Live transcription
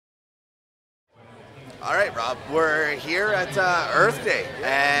All right, Rob, we're here at Earthday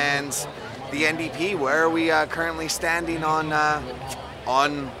and the NDP. Where are we currently standing on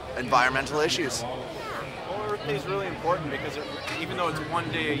environmental issues? Well, Earthday is really important because even though it's one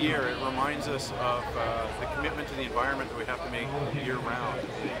day a year, it reminds us of the commitment to the environment that we have to make year-round.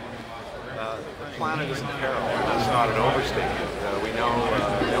 The planet is in peril. That's not an overstatement. We know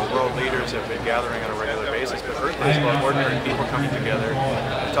world leaders have been gathering on a regular basis, but Earthday is about ordinary people coming together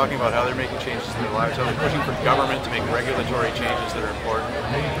and talking about how they're making changes to their lives, how they're pushing for government to make regulatory changes that are important.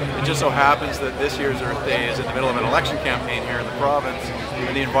 It just so happens that this year's Earthday is in the middle of an election campaign here in the province,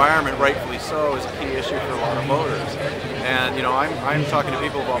 and the environment, rightfully so, is a key issue for a lot of voters. And I'm talking to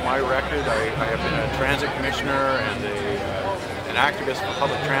people about my record. I have been a transit commissioner and an activist for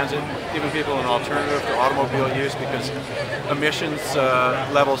public transit, giving people an alternative to automobile use because emissions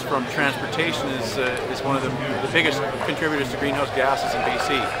levels from transportation is one of the biggest contributors to greenhouse gases in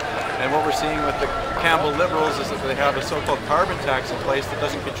BC. And what we're seeing with the Campbell Liberals is that they have a so-called carbon tax in place that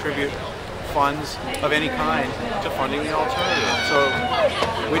doesn't contribute funds of any kind to funding the alternative.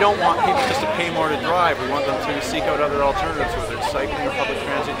 So we don't want people just to pay more to drive. We want them to seek out other alternatives, whether it's cycling or public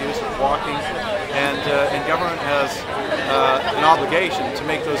transit use or walking. And government has an obligation to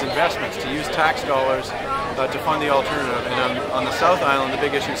make those investments, to use tax dollars to fund the alternative. And on the South Island, the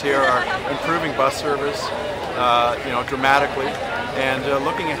big issues here are improving bus service, dramatically, and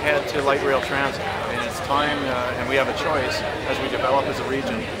looking ahead to light rail transit. I mean, it's time, and we have a choice as we develop as a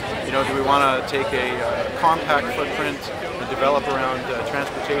region. Do we want to take a compact footprint and develop around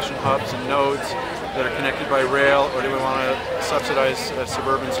transportation hubs and nodes that are connected by rail, or do we want to subsidize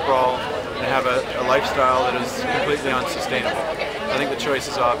suburban sprawl and have a lifestyle that is completely unsustainable? I think the choice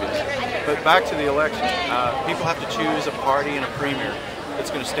is obvious. But back to the election, people have to choose a party and a premier that's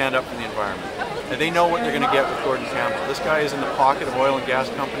going to stand up for the environment. And they know what they're going to get with Gordon Campbell. This guy is in the pocket of oil and gas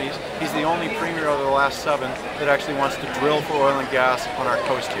companies. He's the only premier over the last 7 that actually wants to drill for oil and gas on our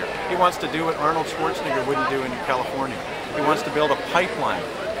coast here. He wants to do what Arnold Schwarzenegger wouldn't do in California. He wants to build a pipeline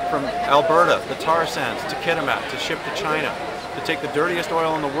from Alberta, the tar sands, to Kitimat, to ship to China, to take the dirtiest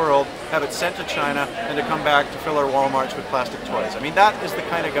oil in the world, have it sent to China, and to come back to fill our Walmarts with plastic toys. I mean, that is the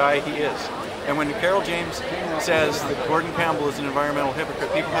kind of guy he is. And when Carol James says that Gordon Campbell is an environmental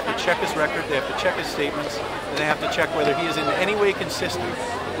hypocrite, people have to check his record, they have to check his statements, and they have to check whether he is in any way consistent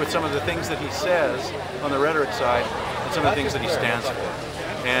with some of the things that he says on the rhetoric side and some of the things that he stands for.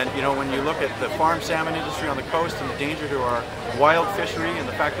 And when you look at the farm salmon industry on the coast and the danger to our wild fishery and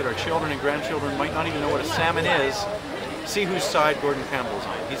the fact that our children and grandchildren might not even know what a salmon is, see whose side Gordon Campbell is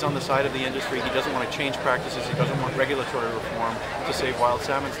on. He's on the side of the industry. He doesn't want to change practices. He doesn't want regulatory reform to save wild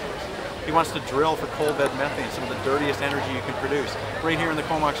salmon stocks. He wants to drill for coal bed methane, some of the dirtiest energy you can produce, right here in the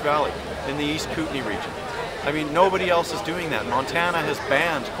Comox Valley, in the East Kootenay region. I mean, nobody else is doing that. Montana has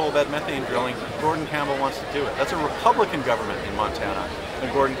banned coal bed methane drilling. Gordon Campbell wants to do it. That's a Republican government in Montana,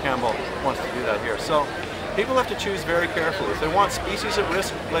 and Gordon Campbell wants to do that here. So people have to choose very carefully. If they want species at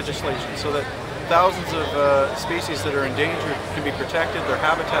risk legislation so that thousands of species that are endangered can be protected, their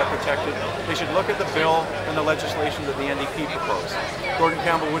habitat protected, they should look at the bill and the legislation that the NDP proposed. Gordon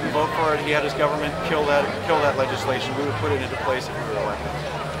Campbell wouldn't vote for it. He had his government kill that legislation. We would put it into place if we were elected.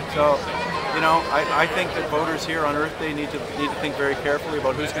 So, I think that voters here on Earthday need to think very carefully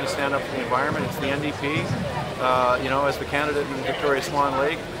about who's going to stand up for the environment. It's the NDP. As the candidate in Victoria Swan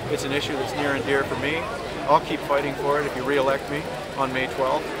Lake, it's an issue that's near and dear for me. I'll keep fighting for it if you re-elect me on May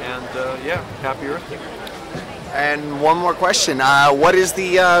 12th, and happy Earth Day. And one more question. What is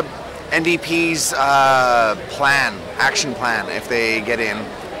the NDP's action plan, if they get in,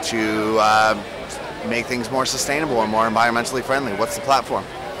 to make things more sustainable and more environmentally friendly? What's the platform?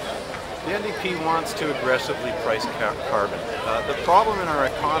 The NDP wants to aggressively price carbon. The problem in our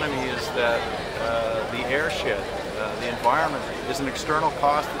economy is that the airshed, the environment, is an external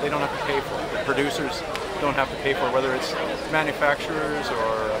cost that they don't have to pay for. The producers don't have to pay for, whether it's manufacturers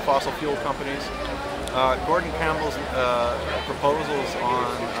or fossil fuel companies. Gordon Campbell's proposals on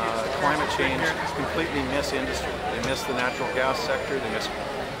climate change completely miss industry. They miss the natural gas sector, they miss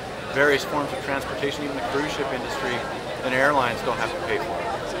various forms of transportation, even the cruise ship industry and airlines don't have to pay for it.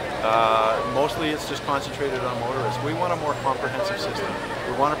 Mostly it's just concentrated on motorists. We want a more comprehensive system.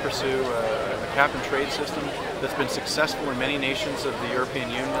 We want to pursue a cap and trade system that's been successful in many nations of the European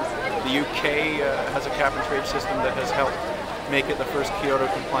Union. The UK has a cap and trade system that has helped make it the first Kyoto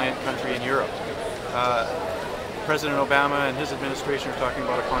compliant country in Europe. President Obama and his administration are talking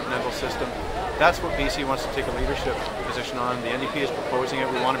about a continental system. That's what BC wants to take a leadership position on. The NDP is proposing it.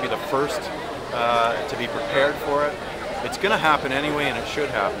 We want to be the first to be prepared for it. It's going to happen anyway, and it should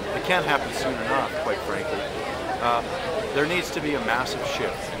happen. It can't happen soon enough, quite frankly. There needs to be a massive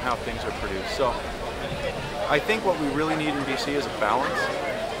shift in how things are produced. So I think what we really need in BC is a balance.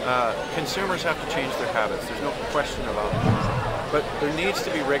 Consumers have to change their habits. There's no question about that. But there needs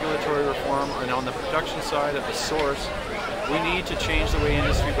to be regulatory reform, and on the production side, at the source, we need to change the way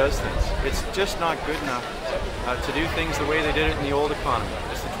industry does things. It's just not good enough to do things the way they did it in the old economy.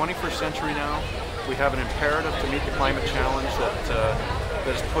 It's the 21st century now. We have an imperative to meet the climate challenge that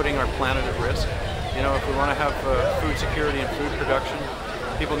is putting our planet at risk. You know, if we want to have food security and food production,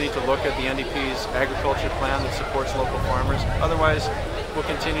 people need to look at the NDP's agriculture plan that supports local farmers. Otherwise, we'll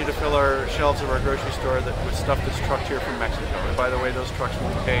continue to fill our shelves of our grocery store with stuff that's trucked here from Mexico. And by the way, those trucks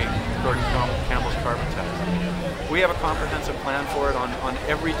won't pay Gordon Campbell's carbon tax. We have a comprehensive plan for it on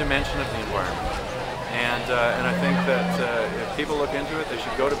every dimension of the environment. And I think that if people look into it, they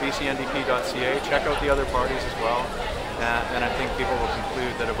should go to bcndp.ca, check out the other parties as well, and I think people will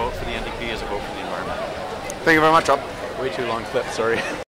conclude that a vote for the NDP is a vote for the environment. Thank you very much, Rob. Way too long clip, sorry.